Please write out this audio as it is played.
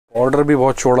Border भी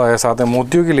बहुत चौड़ा है, साथ में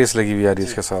मोतियों की लेस लगी हुई आ रही है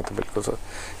इसके साथ। बिल्कुल सर,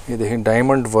 ये देखिए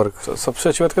डायमंड वर्क, सबसे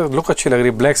अच्छी बात है लुक अच्छी लग रही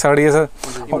है। ब्लैक साड़ी है सर,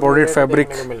 एम्ब्रॉयडर्ड फैब्रिक,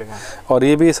 और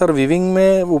ये भी सर वीविंग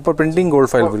में ऊपर प्रिंटिंग गोल्ड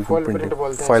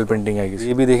फाइल प्रिंटिंग आएगी।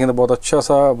 ये भी देखें तो बहुत अच्छा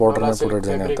सा बॉर्डर में पूरा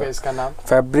डिजाइन आता है।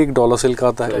 फैब्रिक डॉलर सिल्क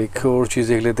आता है। एक और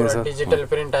चीज़ देख लेते हैं सर, डिजिटल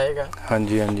प्रिंट आएगा। हाँ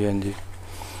जी हाँ जी हाँ जी।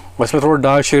 इसमें थोड़ा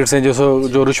डार्क शेड्स हैं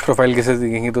जो रिच प्रोफाइल के साथ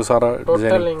दिखेंगे, तो सारा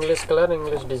total English colour,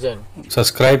 English design.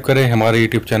 Subscribe करें हमारे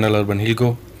यूट्यूब चैनल अर्बन हिल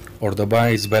को और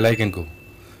दबाएं इस बेल आइकन को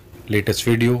लेटेस्ट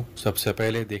वीडियो सबसे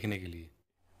पहले देखने के लिए।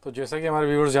 तो जैसा कि हमारे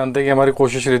व्यूअर्स जानते हैं कि हमारी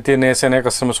कोशिश रहती है नए से नए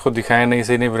कस्टमर्स को दिखाएं, नई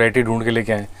से नई वैरायटी ढूंढ के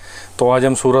लेके आएँ। तो आज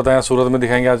हम सूरत आए, सूरत में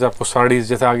दिखाएंगे आज आपको साड़ीज़।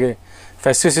 जैसे आगे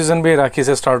फेस्टिव सीज़न भी राखी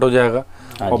से स्टार्ट हो जाएगा,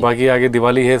 और बाकी आगे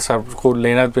दिवाली है, सबको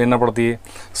पहनना पड़ती है।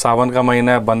 सावन का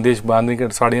महीना है, बांधनी की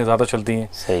साड़ियाँ ज़्यादा चलती हैं।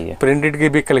 सही है। प्रिंटेड की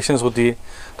भी कलेक्शंस होती है।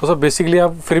 तो सर बेसिकली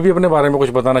आप फिर भी अपने बारे में कुछ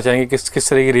बताना चाहेंगे, किस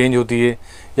तरह की रेंज होती है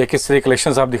या किस तरह की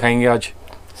कलेक्शंस आप दिखाएंगे आज?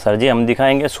 सर जी हम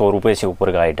दिखाएंगे 100 रुपये से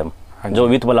ऊपर का आइटम जो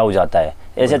विथ ब्लाउज आता है।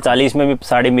 ऐसे 40 में भी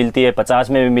साड़ी मिलती है, 50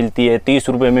 में भी मिलती है, 30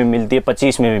 रुपये में मिलती है,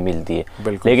 25 में भी मिलती है,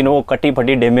 लेकिन वो कटी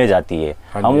फटी डैमेज आती है।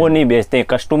 हम वो नहीं बेचते हैं।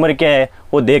 कस्टमर क्या है,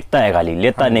 वो देखता है खाली,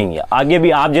 लेता नहीं है। आगे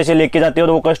भी आप जैसे लेके जाते हो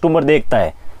तो वो कस्टमर देखता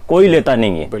है, कोई लेता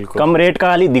नहीं है। कम रेट का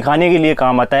खाली दिखाने के लिए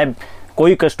काम आता है,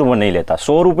 कोई कस्टमर नहीं लेता।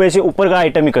 100 रुपये से ऊपर का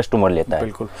आइटम ही कस्टमर लेता है।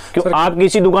 क्यों आप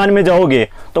किसी दुकान में जाओगे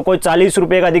तो कोई 40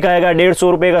 रुपये का दिखाएगा, 150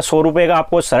 रुपये का, 100 रुपये का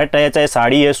आपको शर्ट है, चाहे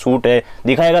साड़ी है, सूट है,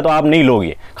 दिखाएगा तो आप नहीं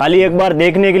लोगे। खाली एक बार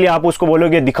देखने के लिए आप उसको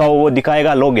बोलोगे दिखाओ, वो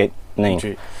दिखाएगा, लोगे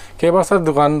नहीं। कई बार सर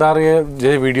दुकानदार ये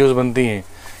जैसे वीडियोस बनती हैं,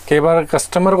 कई बार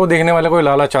कस्टमर को देखने वाले कोई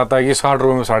लालच चाहता है कि 60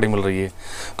 रुपये में साड़ी मिल रही है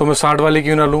तो मैं 60 वाली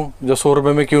क्यों ना लूँ, जो 100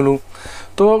 रुपये में क्यों लूँ।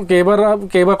 तो कई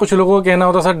बार कुछ लोगों को कहना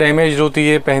होता है सर डैमेज होती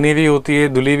है, पहनी भी होती है,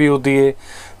 धुली भी होती है,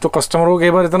 तो कस्टमर को कई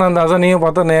बार इतना अंदाज़ा नहीं हो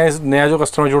पाता, नया जो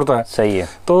कस्टमर जुड़ता है। सही है।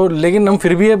 तो लेकिन हम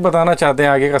फिर भी ये बताना चाहते हैं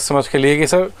आगे कस्टमर्स के लिए कि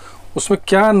सर उसमें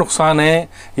क्या नुकसान है,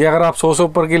 या अगर आप 100 से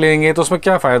ऊपर की लेंगे तो उसमें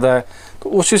क्या फ़ायदा है, तो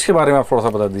उस चीज़ के बारे में आप थोड़ा सा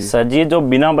बता दीजिए। सर जी जो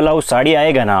बिना ब्लाउज साड़ी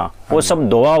आएगा ना, वो सब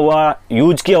धोआ हुआ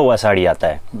यूज किया हुआ साड़ी आता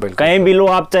है। कहीं भी लो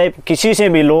आप, चाहे किसी से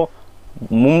भी लो,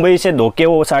 मुंबई से धोके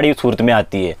वो साड़ी सूरत में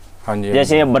आती है।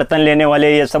 जैसे ये बर्तन लेने वाले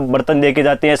ये सब बर्तन देके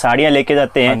जाते हैं, साड़ियाँ लेके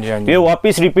जाते हैं, ये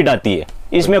वापस रिपीट आती है।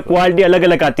 इसमें क्वालिटी अलग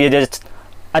अलग आती है। जैसे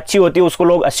अच्छी होती है उसको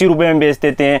लोग 80 रुपये में बेच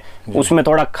देते हैं, उसमें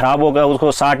थोड़ा खराब होगा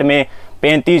उसको 60 में,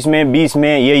 35 में, 20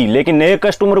 में, यही। लेकिन नए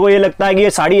कस्टमर को ये लगता है कि ये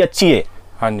साड़ी अच्छी है।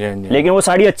 हाँ जी हाँ जी। लेकिन वो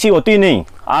साड़ी अच्छी होती नहीं,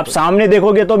 आप सामने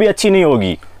देखोगे तो भी अच्छी नहीं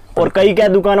होगी। और कई क्या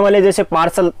दुकान वाले जैसे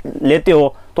पार्सल लेते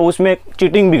हो तो उसमें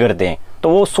चीटिंग भी करते हैं, तो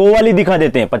वो 100 वाली दिखा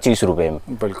देते हैं 25 रुपये में।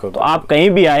 बिल्कुल। तो आप कहीं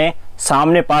भी आए,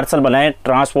 सामने पार्सल बनाएं,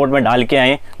 ट्रांसपोर्ट में डाल के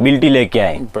आए, बिल्टी लेके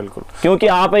आए। बिल्कुल। क्योंकि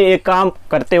आप एक काम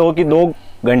करते हो कि 2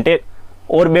 घंटे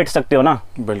और बैठ सकते हो ना।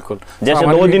 बिल्कुल। जैसे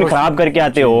 2 दिन खराब करके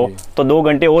आते हो तो 2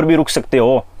 घंटे और भी रुक सकते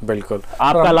हो। बिल्कुल।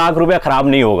 आपका लाख रुपया खराब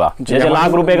नहीं होगा। जैसे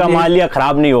लाख रुपए का माल लिया,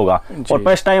 खराब नहीं होगा। और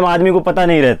फर्स्ट टाइम आदमी को पता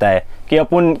नहीं रहता है कि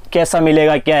अपन कैसा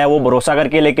मिलेगा, क्या है, वो भरोसा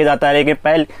करके लेके जाता है।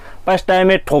 लेकिन फर्स्ट टाइम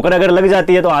में ठोकर अगर लग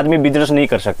जाती है तो आदमी बिजनेस नहीं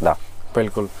कर सकता।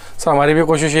 बिल्कुल सर, हमारी भी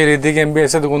कोशिश ये रहती है कि हम भी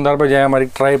ऐसे दुकानदार पर जाएं।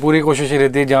 हमारी पूरी कोशिश ये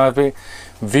रहती है जहाँ पे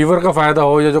व्यूवर का फ़ायदा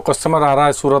हो, या जो कस्टमर आ रहा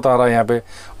है, सूरत आ रहा है, यहाँ पे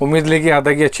उम्मीद लेके आता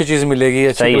है कि अच्छी चीज़ मिलेगी,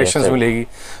 अच्छी कलेक्शंस मिलेगी।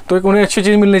 तो एक उन्हें अच्छी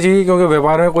चीज़ मिलनी चाहिए, क्योंकि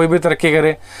व्यापार में कोई भी तरक्की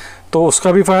करे तो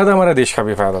उसका भी फ़ायदा, हमारे देश का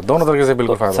भी फ़ायदा, दोनों तरीके से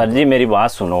बिल्कुल फ़ायदा। सर जी मेरी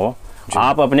बात सुनो,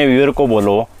 आप अपने व्यूअर को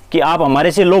बोलो कि आप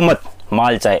हमारे से लो मत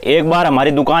माल, चाहे एक बार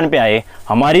हमारी दुकान पे आए,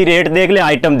 हमारी रेट देख ले,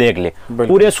 आइटम देख ले।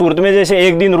 पूरे सूरत में जैसे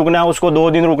 1 दिन रुकना है, उसको 2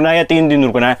 दिन रुकना है या 3 दिन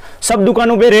रुकना है, सब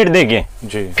दुकानों पे रेट देके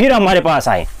फिर हमारे पास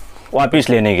आए वापिस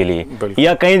लेने के लिए।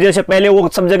 या कहीं जैसे पहले वो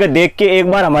सब जगह देख के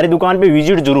एक बार हमारी दुकान पे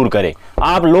विजिट जरूर करें।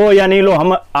 आप लो या नहीं लो,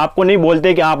 हम आपको नहीं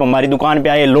बोलते कि आप हमारी दुकान पे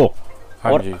आए लो,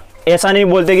 और ऐसा नहीं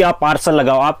बोलते कि आप पार्सल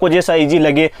लगाओ। आपको जैसा इजी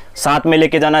लगे, साथ में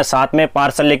लेके जाना है, साथ में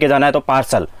पार्सल लेके जाना है तो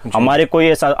पार्सल। हमारे कोई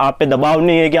ऐसा आप पे दबाव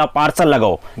नहीं है कि आप पार्सल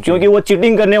लगाओ, क्योंकि वो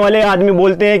चीटिंग करने वाले आदमी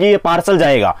बोलते हैं कि ये पार्सल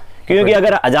जाएगा। क्योंकि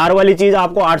अगर 1000 वाली चीज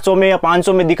आपको 800 में या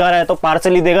 500 में दिखा रहा है तो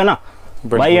पार्सल ही देगा ना,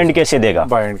 बाई एंड कैसे देगा,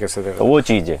 बाई एंड कैसे देगा, वो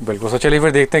चीज है। बिल्कुल। सर चलिए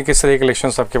फिर देखते हैं किस तरह की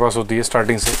कलेक्शंस आपके पास होती है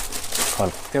स्टार्टिंग से।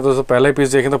 तो पहला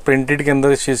पीस देखें तो प्रिंटेड के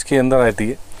अंदर इस चीज़ के अंदर आती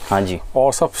है। हाँ जी।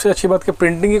 और सबसे अच्छी बात कि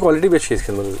प्रिंटिंग की क्वालिटी भी अच्छी है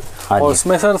इसके अंदर। हाँ और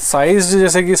इसमें सर साइज,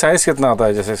 जैसे कि साइज कितना आता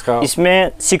है जैसे इसका?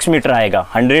 इसमें 6 मीटर आएगा,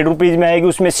 100 रुपीज में आएगी,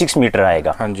 उसमें 6 मीटर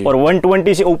आएगा। हाँ जी। और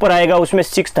 120 से ऊपर आएगा, उसमें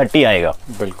 630 आएगा।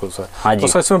 बिल्कुल सर। हाँ जी। तो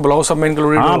सर इसमें ब्लाउज सब में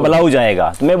इंक्लूडेड? हाँ ब्लाउज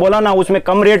आएगा। तो मैं बोला ना, उसमें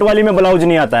कम रेट वाली में ब्लाउज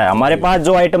नहीं आता है। हमारे पास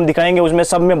जो आइटम दिखाएंगे उसमें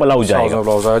सब में ब्लाउज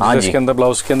आएगा। इसके अंदर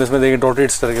ब्लाउज के अंदर इसमें देखिए डॉटेड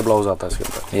इस तरह के ब्लाउज आता है इसके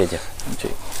अंदर। ये जी।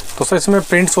 तो सर इसमें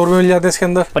प्रिंट्स और भी मिल जाते हैं इसके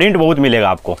अंदर? प्रिंट बहुत मिलेगा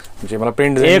आपको जी, मतलब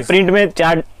प्रिंट एक प्रिंट में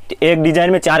 4, एक डिजाइन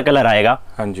में 4 कलर आएगा।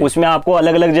 उसमें आपको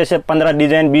अलग अलग जैसे 15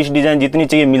 डिजाइन 20 डिजाइन जितनी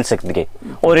चाहिए मिल सकती है,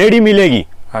 और रेडी मिलेगी।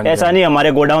 हाँ जी, ऐसा हाँ। नहीं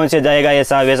हमारे गोडाउन से जाएगा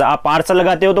ऐसा वैसा। आप पार्सल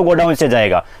लगाते हो तो गोडाउन से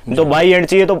जाएगा, तो बाई एंड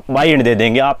चाहिए तो बाई एंड दे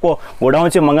देंगे आपको, गोडाउन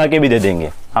से मंगा के भी दे देंगे।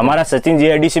 हमारा सचिन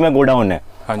जीआईडीसी में गोडाउन है,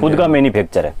 हाँ जी, खुद का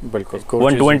मैन्युफैक्चर है। बिल्कुल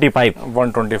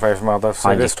 125 में आता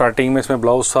हाँ है। जी। स्टार्टिंग में इसमें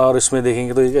ब्लाउज था और इसमें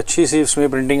देखेंगे तो एक अच्छी सी इसमें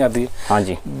प्रिंटिंग आती है। हाँ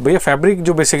जी। भैया फैब्रिक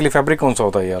जो बेसिकली फैब्रिक कौन सा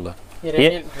होता है ये वाला? ये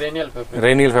रेनियल फैब्रिक,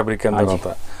 रेनियल फैब्रिक के अंदर हाँ जी। होता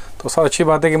है। तो सर अच्छी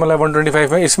बात है कि मतलब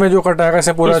 125 में इसमें जो कट आएगा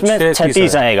इसमें पूरा इसमें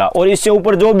 36 आएगा और इससे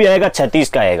ऊपर जो भी आएगा 36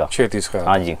 का आएगा। 36 का।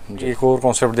 हाँ जी। एक और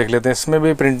कॉन्सेप्ट देख लेते हैं, इसमें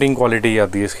भी प्रिंटिंग क्वालिटी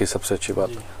आती है इसकी, सबसे अच्छी बात।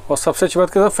 और सबसे अच्छी बात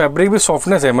क्या, फैब्रिक भी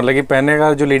सॉफ्टनेस है, मतलब कि पहने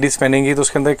का जो लेडीज पहनेंगी तो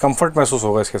उसके अंदर कंफर्ट महसूस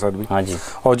होगा इसके साथ भी। हाँ जी।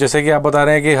 और जैसे कि आप बता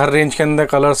रहे हैं कि हर रेंज के अंदर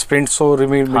कलर्स प्रिंट्स तो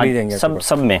मिल ही जाएंगे,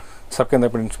 सब में सबके अंदर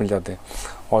प्रिंट्स मिल जाते हैं।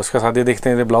 और इसके साथ ये देखते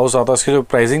हैं ब्लाउज आता है, इसकी जो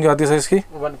प्राइसिंग जो आती है सर इसकी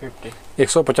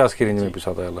 150 की रेंज में पीस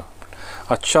आता है।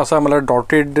 अच्छा सा मतलब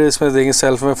डॉटेड इसमें देखेंगे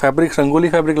सेल्फ में फैब्रिक, रंगोली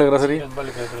फैब्रिक लग रहा है सर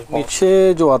ये।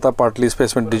 नीचे जो आता है पार्टली इस पे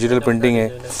इसमें डिजिटल प्रिंटिंग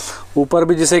है, ऊपर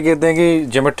भी जिसे कहते हैं कि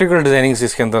ज्योमेट्रिकल डिजाइनिंग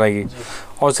इसके अंदर आएगी।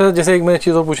 और सर जैसे एक मैं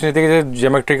चीज़ और पूछनी थी कि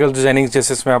ज्योमेट्रिकल डिजाइनिंग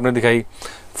जैसे इसमें आपने दिखाई,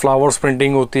 फ्लावर्स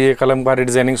प्रिंटिंग होती है, कलमकारी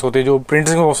डिजाइनिंग्स होती है, जो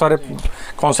प्रिंट्स में बहुत सारे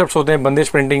कॉन्सेप्ट्स होते हैं, बंदिश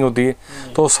प्रिंटिंग होती है,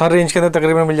 तो हर रेंज के अंदर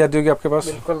तकरीबन मिल जाती होगी आपके पास?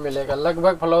 बिल्कुल मिलेगा।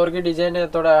 लगभग फ्लावर की डिजाइन है,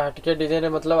 थोड़ा हटके डिजाइन है,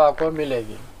 मतलब आपको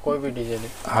मिलेगी कोई भी डिजाइन है।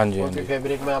 हाँ जी, हाँ कोई भी जी,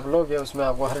 फैब्रिक में आप लोगे उसमें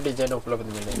आपको हर डिजाइन उपलब्ध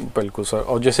मिलेगी। बिल्कुल सर।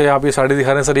 और जैसे आप ये साड़ी दिखा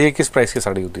रहे हैं सर, ये किस प्राइस की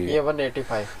साड़ी होती है? ये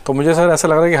 185। तो मुझे सर ऐसा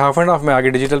लग रहा है कि हाफ एंड हाफ में आगे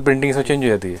डिजिटल प्रिंटिंग से चेंज हो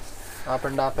जाती है। आप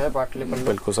एंड आप है पाटली पल्लू।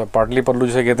 बिल्कुल सर, पाटली पल्लू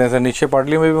जिसे कहते हैं सर, नीचे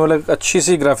पाटली में भी मतलब अच्छी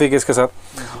सी ग्राफिक है इसके साथ,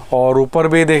 और ऊपर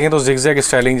भी देखें तो जिगजैग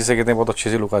स्टाइलिंग जिसे कहते हैं, बहुत अच्छी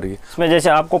सी लुक आ रही है इसमें। जैसे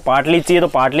आपको पाटली चाहिए तो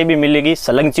पाटली भी मिलेगी,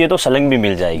 सलंग चाहिए तो सलंग भी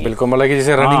मिल जाएगी। बिल्कुल, मतलब कि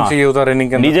जैसे रनिंग हाँ। चाहिए होता है, रनिंग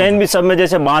के अंदर डिजाइन भी सब में,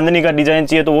 जैसे बांधनी का डिजाइन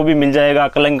चाहिए तो वो भी मिल जाएगा,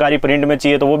 कलंकारी प्रिंट में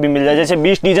चाहिए तो वो भी मिल जाएगा, जैसे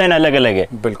 20 डिजाइन अलग अलग है।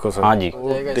 बिल्कुल सर। हाँ जी।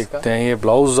 देखते हैं ये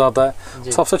ब्लाउज आता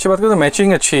है, सबसे अच्छी बात है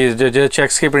मैचिंग अच्छी है, जो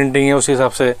चेक्स की प्रिंटिंग है उस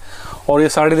हिसाब से। और ये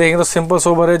साड़ी देखेंगे तो सिंपल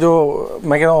सोबर है, जो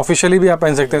मैं कहता हूँ ऑफिशियली भी आप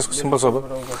पहन सकते हैं इसको, सिंपल सोबर।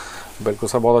 बिल्कुल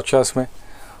सर, बहुत अच्छा है इसमें।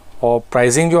 और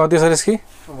प्राइसिंग जो आती है सर इसकी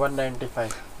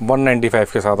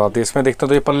 195 के साथ आती है। इसमें देखते हैं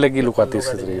तो ये पल्ले की लुक आती है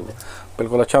इसके जरिए,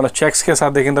 बिल्कुल अच्छा। मतलब चेक्स के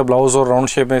साथ देखें तो ब्लाउज और राउंड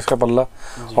शेप में इसका पल्ला,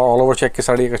 और ऑल ओवर चेक की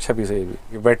साड़ी एक अच्छा पीस है ये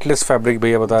भी। वेटलेस फैब्रिक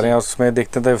भैया बता रहे हैं, और उसमें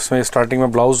देखते हैं तो इसमें स्टार्टिंग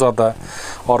में ब्लाउज आता है,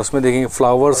 और उसमें देखेंगे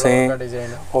फ्लावर्स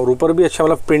हैं, और ऊपर भी अच्छा,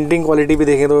 मतलब प्रिंटिंग क्वालिटी भी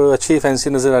देखें तो अच्छी फैंसी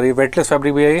नजर आ रही है। वेटलेस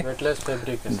फैब्रिक भैया ये? वेटलेस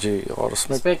फैब्रिक है जी। और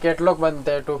उसमें कैटलॉग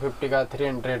बनते हैं 250 का,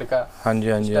 300 का। हाँ जी,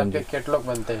 हाँ जी, हाँ जी, कैटलॉग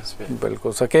बनते हैं इस पे।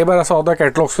 बिल्कुल सर। कई बार ऐसा होता है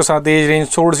कैटलॉग्स के साथ ये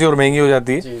रेंज थोड़ी सी और महंगी हो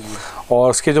जाती है। और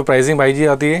उसकी जो प्राइसिंग भाई जी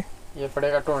आती है, ये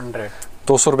पड़ेगा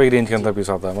 200 रुपये की रेंज के अंदर पीस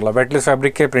आता है। मतलब वेटलेस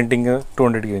फैब्रिक के प्रिंटिंग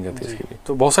 200 की रेंज आती है इसकी भी।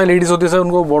 तो बहुत सारी लेडीज़ होती है सर,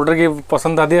 उनको बॉर्डर की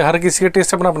पसंद आती है, हर किसी का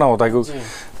टेस्ट अपना अपना होता है, क्योंकि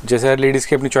जैसे हर लेडीज़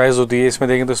की अपनी चॉइस होती है। इसमें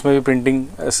देखें तो इसमें भी प्रिंटिंग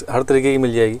हर तरीके की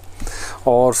मिल जाएगी,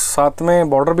 और साथ में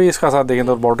बॉर्डर भी इसका साथ देखें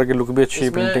तो बॉर्डर की लुक भी अच्छी है,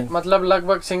 प्रिंटिंग। मतलब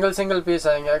लगभग सिंगल पीस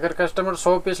आएंगे। अगर कस्टमर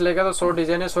 100 पीस लेगा तो 100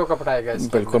 डिजाइन है, 100 कपड़ा आएगा।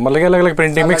 बिल्कुल, मतलब अलग अलग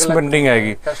प्रिंटिंग, मिक्स प्रिंटिंग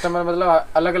आएगी। कस्टमर मतलब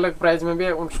अलग अलग प्राइस में भी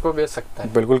उसको बेच सकता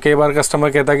है। बिल्कुल, कई बार कस्टमर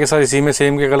कहता है कि सर इसी में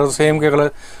सेम के कलर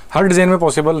हर डिजाइन में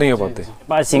पॉसिबल नहीं हो पाते।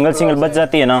 पास सिंगल बच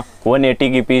जाती है ना, 180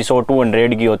 की पीस और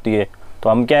 200 की होती है, तो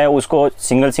हम क्या है उसको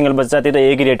सिंगल बच जाती है तो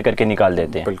एक ही रेट करके निकाल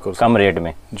देते हैं, बिल्कुल कम रेट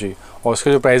में जी। और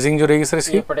इसकी जो प्राइसिंग जो रहेगी सर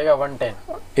इसकी पड़ेगा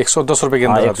 110 रुपए के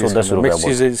अंदर, 110 रुपए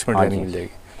इसमें डिजाइनिंग मिल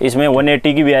जाएगी। इसमें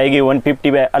 180 की भी आएगी,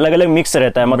 150 भी, अलग अलग मिक्स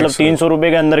रहता है, मतलब 300 रुपए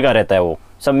के अंदर का रहता है, वो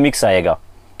सब मिक्स आएगा।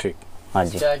 ठीक, हाँ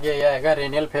जी। ये आएगा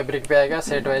रेनियल फैब्रिक पे आएगा,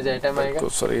 सेट वाइज आइटम आएगा। तो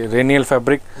सर ये रेनियल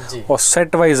फैब्रिक और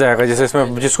सेट वाइज आएगा, जैसे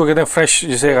इसमें जिसको कहते हैं फ्रेश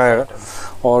जिसे आएगा।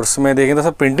 और इसमें देखें तो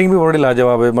सर प्रिंटिंग भी बड़ी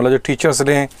लाजवाब है, मतलब जो टीचर्स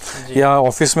रहे या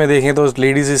ऑफिस में देखें तो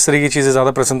लेडीज़ इस तरह की चीज़ें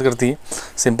ज़्यादा पसंद करती हैं,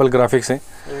 सिंपल ग्राफिक्स हैं।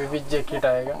 ये भी जैकेट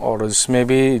आएगा, और इसमें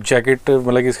भी जैकेट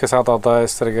मतलब कि इसके साथ आता है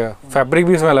इस तरह का फैब्रिक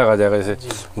भी इसमें अलग आ जाएगा, जैसे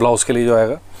ब्लाउज के लिए जो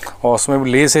आएगा। और उसमें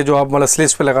भी लेस है जो आप मतलब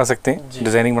स्लीव्स पे लगा सकते हैं,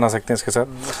 डिजाइनिंग बना सकते हैं इसके साथ।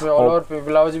 इसमें ऑल ओवर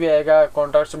ब्लाउज भी आएगा,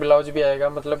 कॉन्ट्रास्ट ब्लाउज भी आएगा,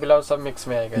 मतलब ब्लाउज सब मिक्स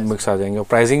में आएगा, मिक्स आ जाएंगे। और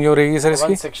प्राइसिंग जो रहेगी सर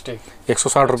इसकी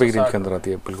 160 रुपये की रेंज के अंदर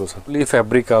आती है। बिल्कुल सर। ये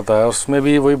फैब्रिक आता है, उसमें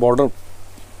भी वही बॉर्डर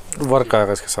वर्क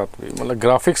आएगा इसके साथ भी, मतलब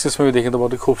ग्राफिक्स इसमें भी देखें तो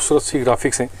बहुत ही खूबसूरत सी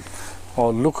ग्राफिक्स हैं,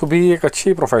 और लुक भी एक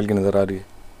अच्छी प्रोफाइल की नज़र आ रही है।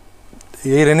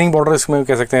 ये रनिंग बॉर्डर इसमें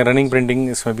कह सकते हैं, रनिंग प्रिंटिंग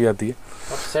इसमें भी आती है,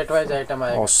 और सेट वाइज आइटम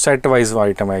आएगा, और सेट वाइज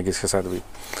आइटम आएगी इसके साथ भी,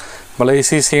 मतलब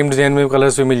इसी सेम डिजाइन में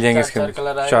कलर्स भी मिल जाएंगे इसके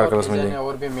अंदर, 4 कलर्स मिल जाएंगे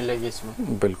और भी मिलेगी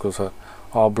इसमें। बिल्कुल सर।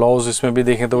 और ब्लाउज इसमें भी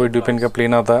देखें तो वही ड्यूपिन का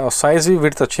प्लेन आता है, और साइज़ भी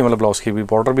विड्थ अच्छी, मतलब ब्लाउज की भी,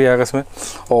 बॉर्डर भी आएगा इसमें।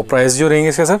 और प्राइस जो रहेंगे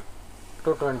इसके सर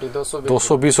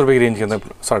 220 रुपये की रेंज के अंदर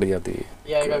साड़ी आती है।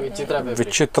 ये आएगा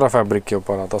विचित्रा फैब्रिक के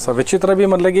ऊपर आता है सर। विचित्रा भी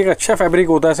मतलब कि एक अच्छा फैब्रिक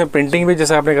होता है, इसमें प्रिंटिंग भी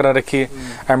जैसे आपने करा रखी है,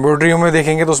 एम्ब्रॉयडरी में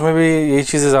देखेंगे तो उसमें भी यही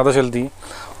चीज़ें ज़्यादा चलती हैं।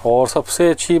 और सबसे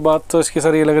अच्छी बात तो इसकी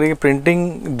सर ये लग रही है कि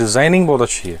प्रिंटिंग डिज़ाइनिंग बहुत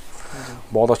अच्छी है,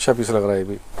 बहुत अच्छा पीस लग रहा है ये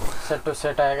भी। सेट टू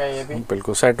सेट आएगा ये भी।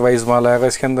 बिल्कुल सेट वाइज माल आएगा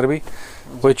इसके अंदर भी,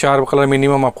 कोई 4 कलर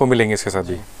मिनिमम आपको मिलेंगे इसके साथ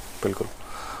भी। बिल्कुल।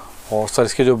 और सर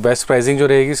इसकी जो बेस्ट प्राइसिंग जो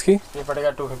रहेगी इसकी, ये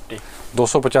पड़ेगा 250,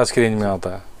 250 की रेंज में आता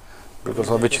है। बिल्कुल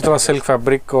सर, विचित्रा सिल्क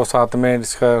फैब्रिक और साथ में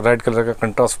इसका रेड कलर का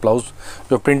कंट्रास्ट ब्लाउज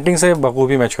जो प्रिंटिंग से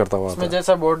बखूबी मैच करता हुआ आता है।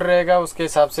 जैसा बॉर्डर रहेगा उसके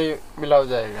हिसाब से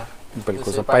ब्लाउज आएगा।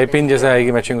 बिल्कुल सर, पाइपिंग जैसे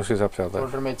आएगी मैचिंग उस हिसाब से आता है।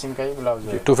 बॉर्डर मैचिंग का ही ब्लाउज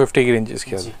है। 250 की रेंज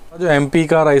इसकी आती है। जो एमपी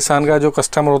का राजस्थान का जो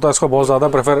कस्टमर होता है इसको बहुत ज़्यादा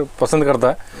पसंद करता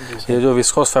है। ये जो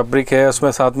विस्कोस फैब्रिक है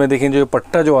उसमें साथ में देखें जो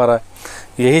पट्टा जो आ रहा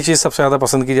है यही चीज़ सबसे ज़्यादा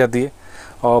पसंद की जाती है।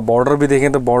 और बॉर्डर भी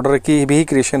देखें तो बॉर्डर की भी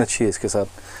क्रिएशन अच्छी है इसके साथ।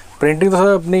 प्रिंटिंग तो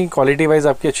सर अपनी क्वालिटी वाइज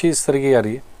आपकी अच्छी इस तरह की आ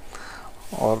रही है।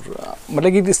 और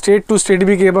मतलब कि स्टेट टू स्टेट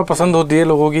भी कई बार पसंद होती है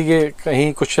लोगों की कि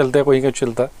कहीं कुछ चलता है कहीं कुछ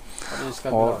चलता है।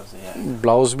 और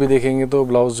ब्लाउज भी देखेंगे तो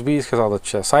ब्लाउज भी इसके साथ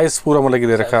अच्छा है। साइज पूरा मतलब कि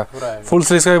दे रखा है, फुल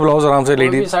स्लीव का भी ब्लाउज आराम से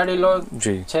लेडी साड़ी लो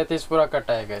जी 36 पूरा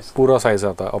कट आएगा इसका, पूरा साइज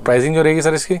आता है। और प्राइसिंग जो रहेगी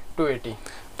सर इसकी 280,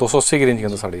 280 की रेंज के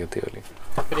अंदर साड़ी आती है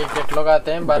वाली। फिर ये कैटलॉग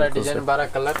आते हैं 12 डिजाइन 12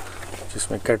 कलर,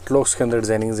 जिसमें कैटलॉग्स के अंदर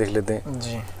डिजाइनिंग देख लेते हैं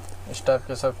जी। इस टाइप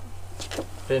के सब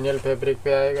रेनियल फैब्रिक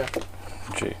पे आएगा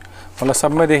जी। मतलब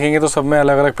सब में देखेंगे तो सब में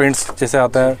अलग अलग प्रिंट्स जैसे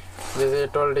आता है, जैसे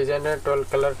 12 डिजाइन है, 12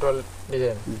 कलर 12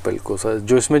 डिजाइन। बिल्कुल सर।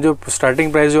 जो इसमें जो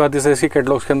स्टार्टिंग प्राइस जो आती है सर इसकी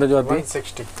कैटलॉग्स के अंदर जो आती है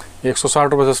 160,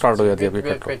 160 रुपये से स्टार्ट हो जाती है आपकी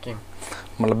बैक कैटलॉग। पैकिंग,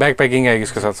 मतलब बैक पैकिंग आएगी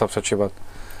इसके साथ, सबसे अच्छी बात।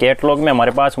 कैटलॉग में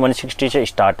हमारे पास 160 से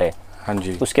स्टार्ट है। हाँ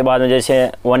जी। उसके बाद में जैसे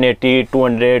 180,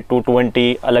 200,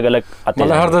 220 अलग अलग आते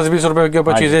मतलब हैं। हर 10-20 रुपए के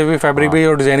ऊपर चीज़ें भी, फैब्रिक भी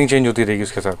और डिजाइनिंग चेंज होती रहेगी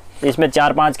इसके साथ। इसमें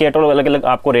 4-5 कैटलॉग अलग अलग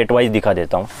आपको रेट वाइज दिखा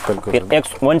देता हूँ। बिल्कुल फिर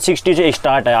 160 से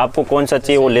स्टार्ट है, आपको कौन सा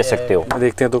चाहिए वो ले सकते हो।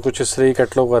 देखते हैं तो कुछ इस तरह की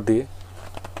कैटलॉग आती है।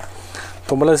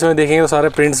 तो मतलब इसमें देखेंगे तो सारे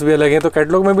प्रिंट्स भी अलग हैं। तो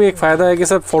कैटलॉग में भी एक फ़ायदा है कि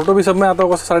सर फोटो भी सब में आता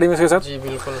होगा साड़ी में इसके साथ जी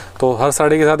बिल्कुल। तो हर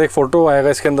साड़ी के साथ एक फ़ोटो आएगा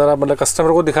इसके अंदर, आप मतलब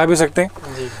कस्टमर को दिखा भी सकते हैं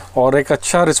जी। और एक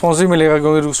अच्छा रिस्पॉन्स भी मिलेगा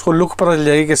क्योंकि उसको लुक पता चल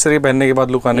जाएगी किस तरह पहनने के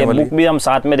बाद लुक आने वाली। बुक भी हम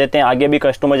साथ में देते हैं, आगे भी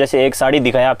कस्टमर जैसे एक साड़ी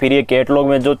दिखाया फिर ये कैटलॉग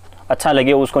में जो अच्छा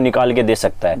लगे उसको निकाल के दे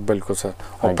सकता है। बिल्कुल सर।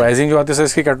 और प्राइसिंग जो आती है सर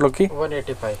इसकी कैटलॉग की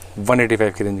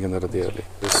 185 की रेंज के अंदर आती है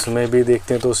वाली। इसमें भी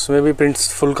देखते हैं तो उसमें भी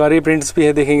प्रिंट्स फुलकारी प्रिंट्स भी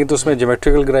है देखेंगे तो उसमें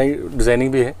ज्योमेट्रिकल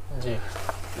डिज़ाइनिंग भी है जी।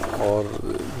 और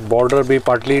बॉर्डर भी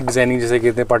पार्टली डिज़ाइनिंग जैसे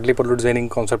कहते हैं, पार्टली पल्लू डिज़ाइनिंग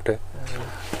कॉन्सेप्ट है।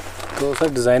 तो सर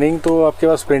डिज़ाइनिंग तो आपके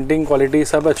पास प्रिंटिंग क्वालिटी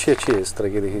सब अच्छी है इस तरह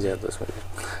की देखी जाए तो इसमें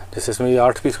जैसे इसमें ये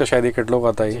 8 पीस का शायद कैटलॉग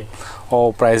आता है।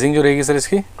 और प्राइसिंग जो रहेगी सर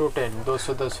इसकी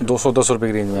 210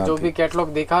 रुपये की रेंज में। जो भी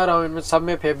कैटलॉग दिखा रहा हूँ इनमें सब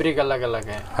में फैब्रिक अलग अलग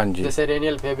है। हाँ जी। जैसे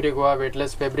रेनियल फैब्रिक हुआ,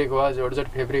 वेटलेस फैब्रिक हुआ, जॉर्जेट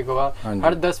फैब्रिक हुआ,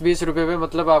 हर 10-20 रुपए में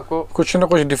मतलब आपको कुछ ना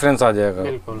कुछ डिफरेंस आ जाएगा।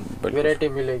 बिल्कुल वैरायटी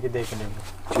मिलेगी देखने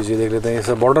में। चीज़ें देख लेते हैं।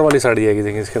 सर बॉर्डर वाली साड़ी आएगी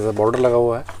देखिए, इसके साथ बॉर्डर लगा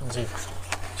हुआ है जी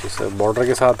जी सर। बॉर्डर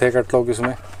के साथ है कैटलॉग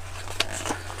इसमें।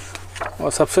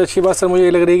 और सबसे अच्छी बात सर मुझे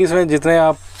ये लग रही है कि इसमें जितने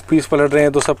आप पीस पलट रहे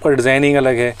हैं तो सबका डिज़ाइनिंग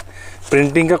अलग है,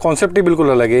 प्रिंटिंग का कॉन्सेप्ट ही बिल्कुल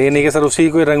अलग है। ये नहीं कि सर उसी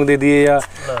कोई रंग दे दिए या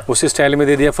उसी स्टाइल में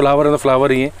दे दिया, फ्लावर है तो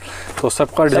फ्लावर ही है। तो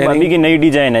सबका डिजाइनिंग अभी की नई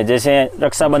डिजाइन है, जैसे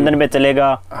रक्षाबंधन पे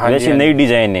चलेगा वैसी नई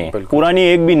डिजाइन है, पुरानी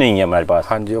एक भी नहीं है हमारे पास।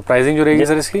 हाँ जी। और प्राइसिंग जो रहेगी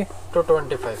सर इसकी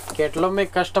 225। कैटलॉग में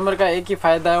कस्टमर का एक ही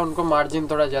फायदा है, उनको मार्जिन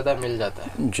थोड़ा ज्यादा मिल जाता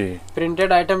है जी।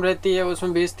 प्रिंटेड आइटम रहती है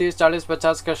उसमें 20, 30, 40,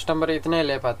 50 कस्टमर इतने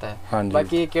ले पाता है। हाँ जी।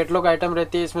 बाकी ये कैटलॉग आइटम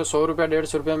रहती है इसमें 100 रुपया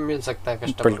 150 रुपया में मिल सकता है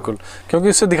कस्टमर। बिल्कुल, क्योंकि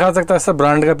इससे दिखा सकता है सर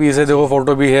ब्रांड का पीस है, देखो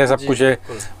फोटो भी है, सब कुछ है,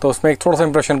 तो उसमें एक थोड़ा सा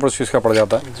इंप्रेशन पर उस चीज़ का पड़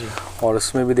जाता है जी। और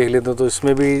इसमें भी देख लेते हैं तो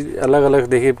इसमें भी अलग अलग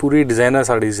देखिए पूरी डिज़ाइनर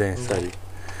साड़ीज़ हैं सारी।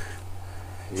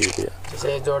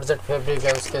 जैसे जॉर्जेट फैब्रिक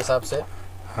है उसके हिसाब से।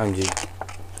 हाँ जी।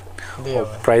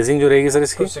 और प्राइसिंग जो रहेगी सर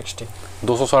इसकी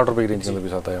 260 रुपये की रेंज में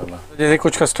भी आता है वाला। जैसे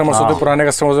कुछ कस्टमर्स होते हैं पुराने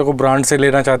कस्टमर्स को ब्रांड से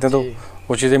लेना चाहते हैं तो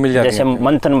वो चीज़ें मिल जाती हैं। जैसे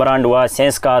मंथन ब्रांड हुआ,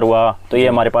 सेंसकार हुआ, तो ये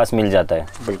हमारे पास मिल जाता है।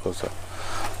 बिल्कुल सर।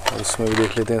 और इसमें भी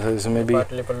देख लेते हैं सर, इसमें भी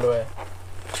पाटली पल्लू है,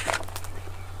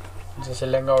 जैसे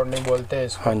लहंगा ओढ़नी बोलते हैं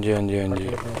इसको। हाँ जी हाँ जी हाँ जी।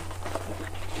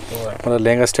 मतलब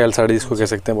लहंगा स्टाइल साड़ी इसको कह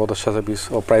सकते हैं, बहुत अच्छा सा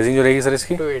पीस। और प्राइसिंग जो रहेगी सर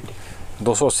इसकी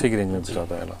 280 की रेंज में भी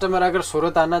आता है। तो मेरा अगर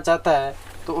सूरत आना चाहता है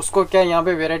तो उसको क्या यहाँ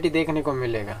पे वैरायटी देखने को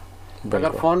मिलेगा। अगर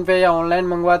फोन पे या ऑनलाइन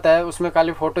मंगवाता है उसमें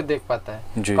खाली फोटो देख पाता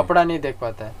है, कपड़ा नहीं देख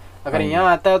पाता है। अगर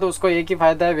यहाँ आता है तो उसको एक ही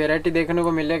फायदा है, वैरायटी देखने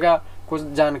को मिलेगा, कुछ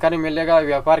जानकारी मिलेगा,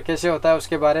 व्यापार कैसे होता है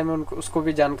उसके बारे में उसको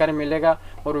भी जानकारी मिलेगा,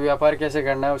 और व्यापार कैसे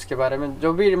करना है उसके बारे में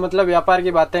जो भी मतलब व्यापार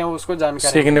की बातें हैं उसको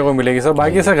जानकारी सीखने को मिलेगी सर।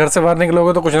 बाकी सर घर से बाहर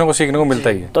निकलोगे तो कुछ ना कुछ सीखने को मिलता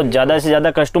ही है। तो ज़्यादा से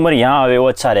ज़्यादा कस्टमर यहाँ आवे वो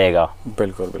अच्छा रहेगा।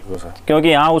 बिल्कुल बिल्कुल सर, क्योंकि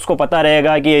यहाँ उसको पता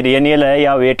रहेगा कि ये रेनियल है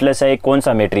या वेटलेस है, कौन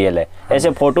सा मटेरियल है। ऐसे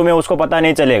फोटो में उसको पता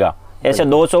नहीं चलेगा। ऐसे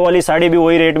 200 वाली साड़ी भी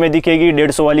वही रेट में दिखेगी,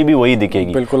 150 वाली भी वही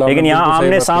दिखेगी, लेकिन यहाँ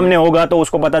आमने सामने होगा तो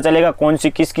उसको पता चलेगा कौन सी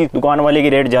किसकी दुकान वाले की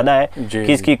रेट ज्यादा है,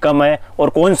 किसकी कम है और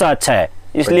कौन सा अच्छा है।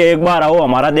 इसलिए एक बार आओ,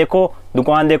 हमारा देखो,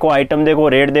 दुकान देखो, आइटम देखो,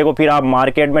 रेट देखो, फिर आप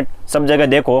मार्केट में सब जगह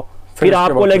देखो, फिर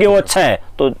आपको लगे वो अच्छा है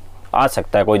तो आ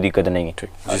सकता है, कोई दिक्कत नहीं है।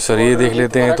 जी सर, ये देख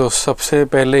लेते हैं। तो सबसे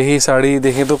पहले ही साड़ी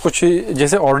देखें तो कुछ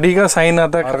जैसे ऑर्डी का साइन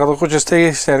आता है, तो कुछ इस तरह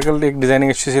की सर्कल एक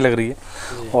डिजाइनिंग अच्छी सी लग रही है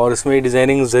और इसमें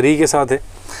डिजाइनिंग जरी के साथ है।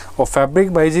 और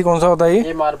फैब्रिक भाई जी कौन सा होता है?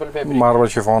 ये मार्बल फैब्रिक, मार्बल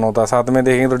शिफॉन होता है। साथ में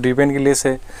देखें तो डिपेंड की लेस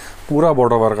है, पूरा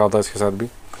बॉर्डर वर्क आता है इसके साथ भी,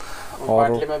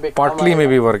 और पाटली में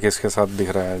भी वर्क इसके साथ दिख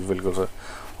रहा है। बिल्कुल सर।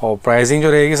 और प्राइसिंग जो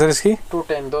रहेगी सर इसकी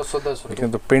 210 रुपये।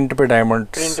 तो प्रिंट पे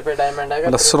डायमंड आएगा,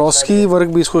 मतलब स्वरोस्की वर्क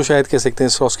भी इसको शायद कह सकते हैं,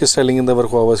 Swarovski styling in the work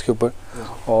हुआ इसके ऊपर।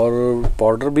 और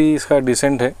बॉर्डर भी इसका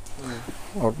डिसेंट है,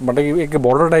 और मतलब कि एक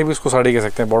बॉर्डर टाइप इसको साड़ी कह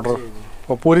सकते हैं, बॉर्डर।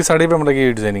 और पूरी साड़ी पे मतलब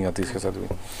कि डिजाइनिंग आती है इसके साथ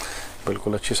भी।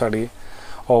 बिल्कुल अच्छी साड़ी है।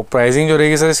 और प्राइसिंग जो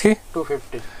रहेगी सर इसकी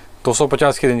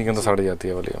 250 की रेंज के अंदर साड़ी जाती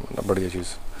है वाली, मतलब बढ़िया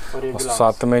चीज़। और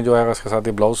साथ में जो है इसके साथ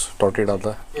ही ब्लाउज डॉटेड आता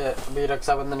है। ये अभी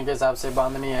रक्षाबंधन के हिसाब से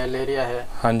बांधनी है, लेरिया है।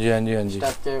 हाँ जी, हाँ जी, हाँ जी।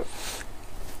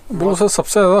 बिल्कुल सर,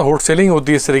 सबसे ज़्यादा हॉट सेलिंग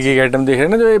होती है इस तरीके की आइटम देख रहे हैं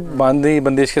ना, जो ये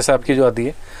बंदेज के हिसाब की जो आती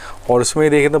है। और इसमें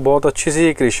देखें तो बहुत अच्छी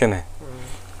सी क्रिएशन है,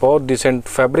 बहुत डिसेंट।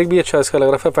 फैब्रिक भी अच्छा इसका लग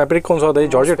रहा है। फैब्रिक कौन सा होता है?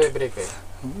 जॉर्जेट फैब्रिक है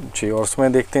जी। और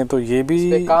उसमें देखते हैं तो ये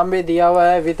भी काम भी दिया हुआ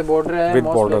है, विद बॉर्डर है, विद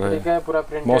बॉर्डर है, पूरा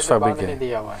प्रिंटेड मॉस फैब्रिक है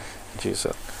दिया हुआ है जी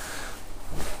सर।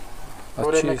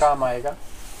 पूरे में काम आएगा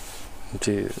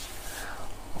जी।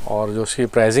 और जो उसकी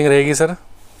प्राइसिंग रहेगी सर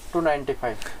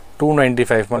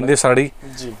 295 मंदिर साड़ी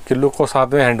जी। किलो को साथ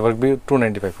में हैंडवर्क भी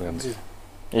 295 के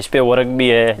अंदर। इस पे वर्क भी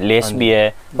है, लेस भी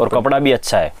है, और कपड़ा भी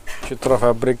अच्छा है। चित्रा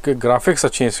फैब्रिक के ग्राफिक्स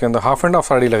अच्छी हैं इसके अंदर। हाफ एंड हाफ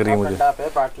साड़ी लग रही है मुझे।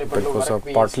 बिल्कुल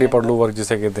सर, पाटली पल्लू वर्क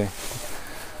जिसे कहते हैं,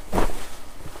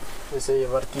 जैसे ये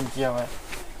वर्किंग किया हुआ है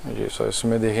जी सर।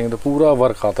 इसमें देखेंगे तो पूरा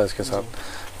वर्क आता है इसके साथ।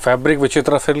 फैब्रिक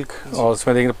विचित्रा सिल्क, और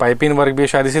इसमें देखेंगे पाइपिंग वर्क भी है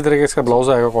शायद इसी तरह का। इसका ब्लाउज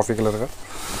आएगा कॉफ़ी कलर का,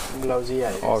 ब्लाउज ही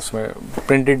आएगा, और उसमें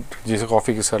प्रिंटेड जैसे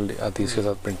कॉफ़ी की साड़ी आती है इसके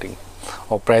साथ प्रिंटिंग।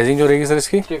 और प्राइसिंग जो रहेगी सर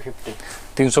इसकी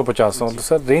 350। मतलब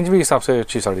सर रेंज भी हिसाब से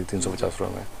अच्छी साड़ी 350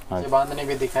 रुपये में। ये बांधने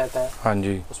भी दिखाता है। हाँ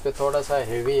जी, उस पे थोड़ा सा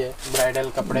हेवी है, ब्राइडल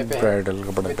कपड़े पे, ब्राइडल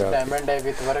कपड़े पे डायमंड है,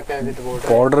 विद वर्क है, विद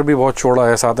बॉर्डर भी बहुत चौड़ा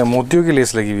है, साथ में मोतियों की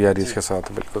लेस लगी हुई आ रही है इसके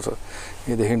साथ। बिल्कुल सर,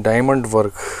 ये देखें डायमंड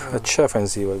वर्क, अच्छा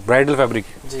फैंसी वर्क, ब्राइडल फैब्रिक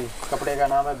जी। कपड़े का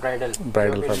नाम है ब्राइडल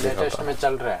फैब्रिक, लेटेस्ट में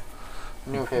चल रहा है,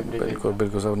 न्यू फैब्रिक। बिल्कुल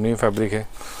बिल्कुल सर, न्यू फैब्रिक है।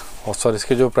 और सर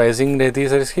इसकी जो प्राइसिंग रहती है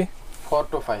सर इसकी 4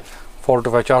 to 5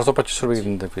 425 रुपये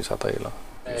की पीस आता है।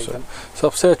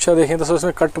 सबसे अच्छा देखें तो सर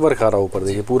इसमें कट वर्क आ रहा है ऊपर,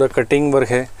 देखिए पूरा कटिंग वर्क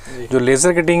है, जो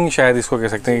लेजर कटिंग शायद इसको कह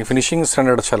सकते हैं। फिनिशिंग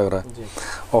स्टैंडर्ड अच्छा लग रहा है।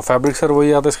 और फैब्रिक सर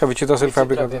वही आता है इसका, विचित्रा सिल्क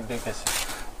फैब्रिक आता है।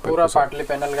 पूरा पाटली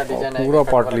पैनल का डिजाइन है, पूरा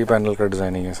पाटली पैनल का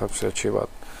डिजाइनिंग है। सबसे अच्छी बात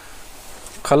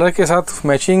कलर के साथ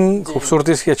मैचिंग,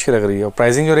 खूबसूरती इसकी अच्छी लग रही है। और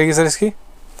प्राइसिंग जो रहेगी सर इसकी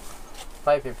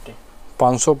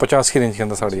 550 की रेंज के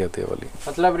अंदर साड़ी आती है वाली।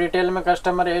 मतलब रिटेल में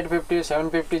कस्टमर 850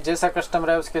 750 जैसा कस्टमर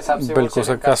है उसके हिसाब से। बिल्कुल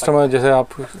सर, कस्टमर जैसे आप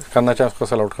करना चाहें उसको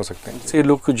सेल आउट कर सकते हैं। ये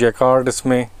लुक जैकार्ड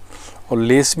इसमें, और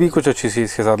लेस भी कुछ अच्छी सी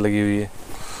इसके साथ लगी हुई है।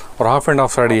 और हाफ एंड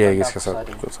हाफ साड़ी आएगी इसके साथ।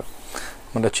 बिल्कुल सर,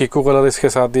 मतलब चीकू कलर इसके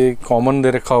साथ ये कॉमन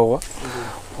दे रखा होगा,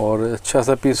 और अच्छा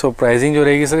सा पीस। और प्राइसिंग जो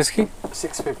रहेगी सर इसकी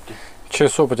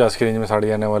 650 की रेंज में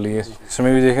साड़ी आने वाली है।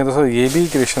 इसमें भी देखें तो सर ये भी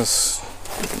क्रिएशंस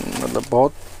मतलब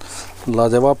बहुत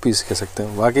लाजवाब पीस कह सकते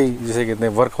हैं वाकई, जिसे कहते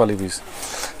हैं वर्क वाली पीस।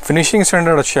 फिनिशिंग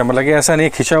स्टैंडर्ड अच्छा है, मतलब कि ऐसा नहीं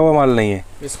खिंचा हुआ माल नहीं है।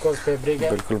 विस्कोस फैब्रिक है,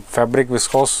 बिल्कुल फैब्रिक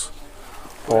विस्कोस,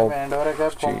 और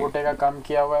कॉम्बोटे का काम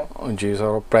किया हुआ है जी सर।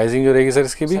 और प्राइसिंग जो रहेगी सर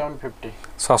इसकी भी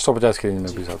 750 की रेंज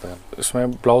में पीस आता है।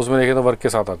 इसमें ब्लाउज में देखें तो वर्क के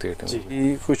साथ आती है।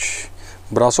 ये कुछ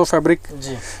ब्रासो फैब्रिक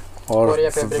जी, और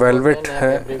वेलवेट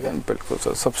है। बिल्कुल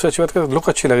सर, सबसे अच्छी बात है लुक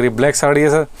अच्छी लग रही है। ब्लैक साड़ी है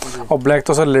सर, और ब्लैक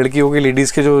तो सर लड़कियों की,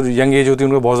 लेडीज़ के जो यंग एज होती है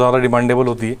उनको बहुत ज़्यादा डिमांडेबल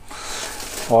होती है।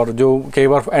 और जो कई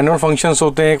बार एनुअल फंक्शंस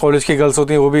होते हैं, कॉलेज की गर्ल्स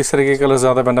होती हैं, वो भी इस तरह के कलर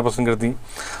ज़्यादा पहनना पसंद करती हैं।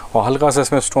 और हल्का सा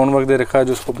इसमें स्टोन वर्क दे रखा है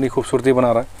जो उसको अपनी खूबसूरती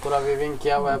बना रहा है। पूरा वीविंग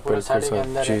किया हुआ है पूरे साड़ी के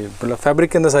अंदर जी। मतलब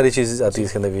फैब्रिक के अंदर सारी चीज़ें आती है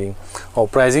इसके अंदर वीविंग। और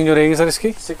प्राइसिंग जो रहेगी सर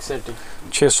इसकी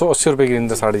 680 रुपये की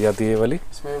अंदर साड़ी जाती है वाली।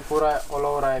 इसमें पूरा ऑल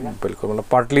ओवर आएगा। बिल्कुल, मतलब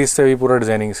पाटली से भी पूरा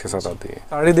डिजाइनिंग इसके साथ आती है।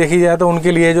 साड़ी देखी जाए तो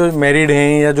उनके लिए जो मैरिड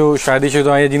हैं या जो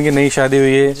शादीशुदा हैं या जिनकी नई शादी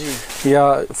हुई है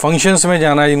या फंक्शंस में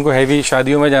जाना है, जिनको हैवी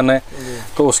शादियों में जाना है,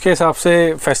 तो उसके हिसाब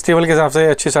से फेस्टिवल के हिसाब से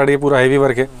अच्छी साड़ी है। पूरा हैवी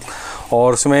वर्क है,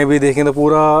 और उसमें भी देखें तो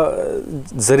पूरा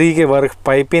जरी के वर्क,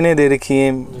 पाइपिंग दे रखी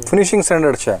हैं, फिनिशिंग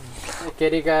स्टैंडर्ड अच्छा है।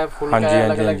 केरी का है, फुल का है,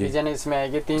 अलग-अलग डिजाइन इसमें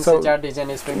आएगी, 3 से 4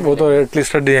 डिजाइन इसमें। वो तो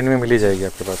एटलीस्ट डिजाइन में मिल ही जाएगी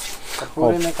आपके पास,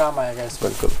 पूरे में काम आएगा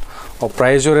इसमें। बिल्कुल। और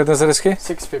प्राइस जो रहता है सर इसके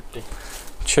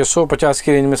 650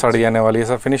 की रेंज में साड़ी आने वाली है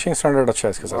सर। फिनिशिंग स्टैंडर्ड अच्छा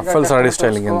है इसके साथ, फुल साड़ी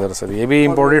स्टाइलिंग के अंदर सर। ये भी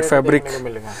इंपोर्टेड फैब्रिक,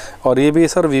 और ये भी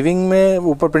सर वीविंग में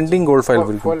ऊपर प्रिंटिंग, गोल्ड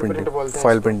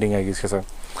फाइल प्रिंटिंग आएगी इसके साथ।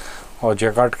 और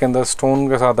जैकार्ड के अंदर स्टोन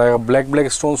के साथ आएगा,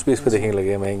 ब्लैक स्टोन्स भी इस पे देखने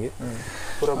लगे महंगे।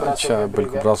 अच्छा,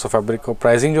 बिल्कुल ब्रासो फैब्रिक। को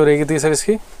प्राइसिंग जो रहेगी थी सर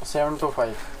इसकी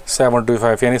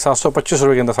 725 यानी 725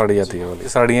 रुपये के अंदर साड़ी आती है वाली।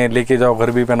 साड़ियाँ लेके जाओ,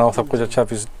 घर भी पहनाओ, सब कुछ अच्छा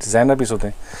पीस, डिज़ाइनर पीस होते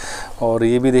हैं। और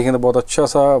ये भी देखें तो बहुत अच्छा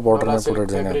सा बॉर्डर में पूरा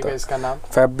डिज़ाइन आता है। इसका नाम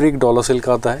फैब्रिक डॉलर सिल्क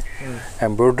आता है।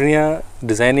 एम्ब्रॉयडरियाँ,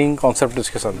 डिज़ाइनिंग कॉन्सेप्ट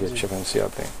इसके साथ भी अच्छे फैंसी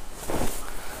आते हैं।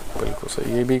 बिल्कुल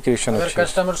सही, ये भी क्रिएशन अगर अच्छा है।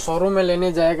 कस्टमर शोरूम में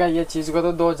लेने जाएगा ये चीज़ को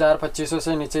तो 2000-2500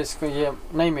 से नीचे इसको ये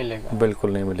नहीं मिलेगा।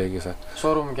 बिल्कुल नहीं मिलेगी सर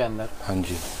शोरूम के अंदर। हाँ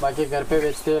जी। बाकी घर पे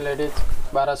बेचते हैं लेडीज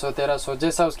 1200-1300,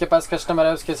 जैसा उसके पास कस्टमर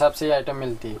है उसके हिसाब से ये आइटम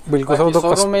मिलती है। बिल्कुल सर। तो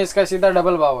शोरूम में इसका सीधा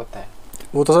डबल भाव होता है।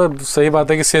 वो तो सर सही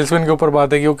बात है कि सेल्समैन के ऊपर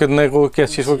बात है कि वो कितने को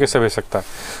किस चीज़ को कैसे बेच सकता है।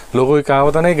 लोगों की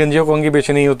कहावत है ना, गंजियों को अंगी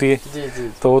बेचनी ही होती है। जी जी।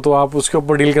 तो वो तो आप उसके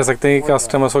ऊपर डील कर सकते हैं कि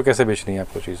कस्टमर्स को कैसे बेचनी है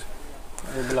आपको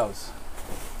चीज़। ब्लाउज,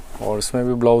 और इसमें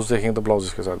भी ब्लाउज देखेंगे तो ब्लाउज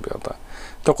इसके साथ भी आता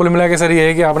है। तो कुल मिला के सर ये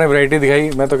है कि आपने वैरायटी दिखाई,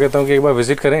 मैं तो कहता हूँ कि एक बार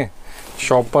विजिट करें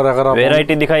शॉप पर। अगर आप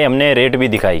वैरायटी दिखाई हमने, रेट भी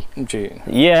दिखाई जी।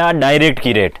 ये है डायरेक्ट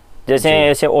की रेट। जैसे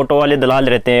ऐसे ऑटो वाले दलाल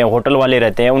रहते हैं, होटल वाले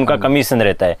रहते हैं, उनका कमीशन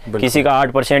रहता है, किसी का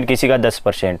 8%, किसी का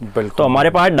 10%। तो हमारे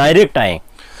पास डायरेक्ट आए।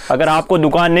 अगर आपको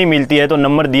दुकान नहीं मिलती है तो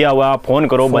नंबर दिया हुआ, आप फ़ोन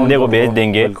करो, बंदे को भेज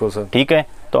देंगे। ठीक है,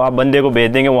 तो आप बंदे को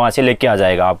भेज देंगे, वहाँ से लेके आ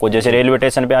जाएगा आपको। जैसे रेलवे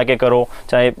स्टेशन पे आके करो,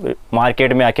 चाहे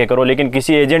मार्केट में आके करो, लेकिन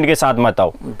किसी एजेंट के साथ मत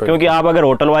आओ। क्योंकि आप अगर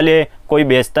होटल वाले कोई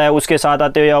बेचता है उसके साथ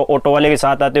आते हो या ऑटो वाले के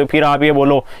साथ आते हो, फिर आप ये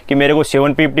बोलो कि मेरे को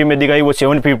 750 में दिखाई, वो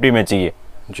 750 में चाहिए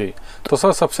जी। तो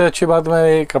सर सबसे अच्छी बात मैं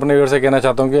एक अपने व्यूअर से कहना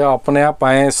चाहता हूँ कि अपने आप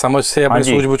आए, समझ से अपनी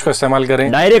सूझबूझ का इस्तेमाल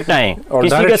करें, डायरेक्ट आए। और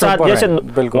किसी के साथ जैसे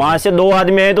वहाँ से 2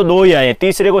 आदमी आए तो 2 ही आए,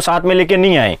 तीसरे को साथ में लेके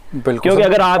नहीं आए। क्योंकि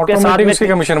अगर आपके साथ में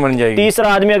कमीशन बन जाएगी,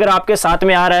 तीसरा आदमी अगर आपके साथ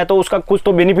में आ रहा है तो उसका कुछ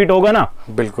तो बेनिफिट होगा ना।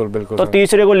 बिल्कुल बिल्कुल। तो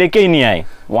तीसरे को लेके ही नहीं आए,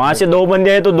 वहाँ से 2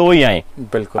 बंदे आए तो 2 ही आए।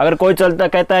 बिल्कुल। अगर कोई चलता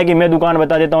कहता है कि मैं दुकान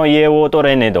बता देता हूँ, ये वो तो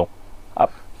रहने दो।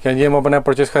 ये हम अपना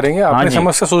परचेस करेंगे, अपनी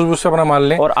समझ से सूझबूझ से अपना माल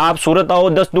लें। और आप सूरत आओ,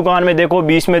 10 दुकान में देखो,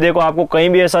 20 में देखो, आपको कहीं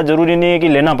भी ऐसा जरूरी नहीं है कि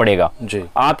लेना पड़ेगा जी,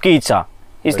 आपकी इच्छा।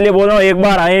 इसलिए बोल रहा हूँ एक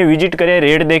बार आए, विजिट करें,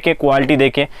 रेट देखें, क्वालिटी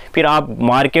देखें, फिर आप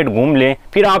मार्केट घूम लें,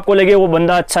 फिर आपको लगे वो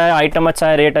बंदा अच्छा है, आइटम अच्छा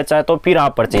है, रेट अच्छा है, तो फिर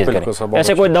आप परचेज करें।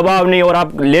 ऐसे कोई दबाव नहीं। और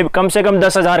आप ले कम से कम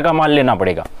 10,000 का माल लेना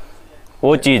पड़ेगा,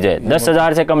 वो चीज़ है।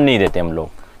 10,000 से कम नहीं देते हम लोग,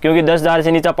 क्योंकि 10,000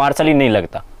 से नीचे पार्सल ही नहीं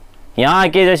लगता। यहाँ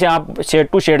आके जैसे आप शेड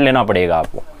टू शेड लेना पड़ेगा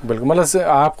आपको। बिल्कुल। मतलब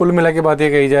आप कुल मिला के बात ये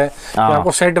कही जाए कि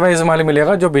आपको सेट वाइज माल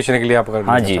मिलेगा जो बेचने के लिए आप कर।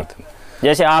 हाँ जी।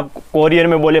 जैसे आप कोरियर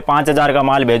में बोले 5,000 का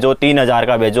माल भेजो, 3,000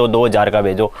 का भेजो, 2,000 का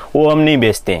भेजो, वो हम नहीं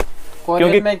बेचते हैं।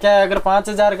 क्योंकि में क्या है, अगर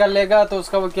 5,000 का लेगा तो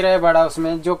उसका वो किराया बढ़ा,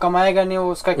 उसमें जो कमाएगा नहीं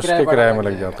वो उसका किराया में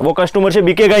लग जाता, वो कस्टमर से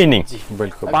बिकेगा ही नहीं।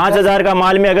 बिल्कुल। 5,000 का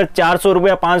माल में अगर 400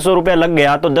 रुपया 500 रुपया लग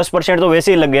गया तो 10% तो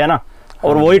वैसे ही लग गया ना।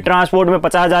 और वही ट्रांसपोर्ट में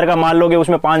 50,000 का माल लोगे,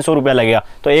 उसमें 500 रुपया लगेगा,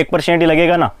 तो 1% ही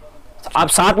लगेगा ना। आप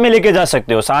साथ में लेके जा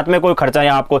सकते हो, साथ में कोई खर्चा है,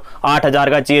 आपको 8,000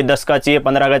 का चाहिए, 10 का चाहिए,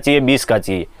 15 का चाहिए, 20 का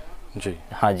चाहिए जी।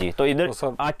 हाँ जी। तो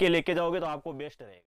इधर आके लेके जाओगे तो आपको बेस्ट रहेगा।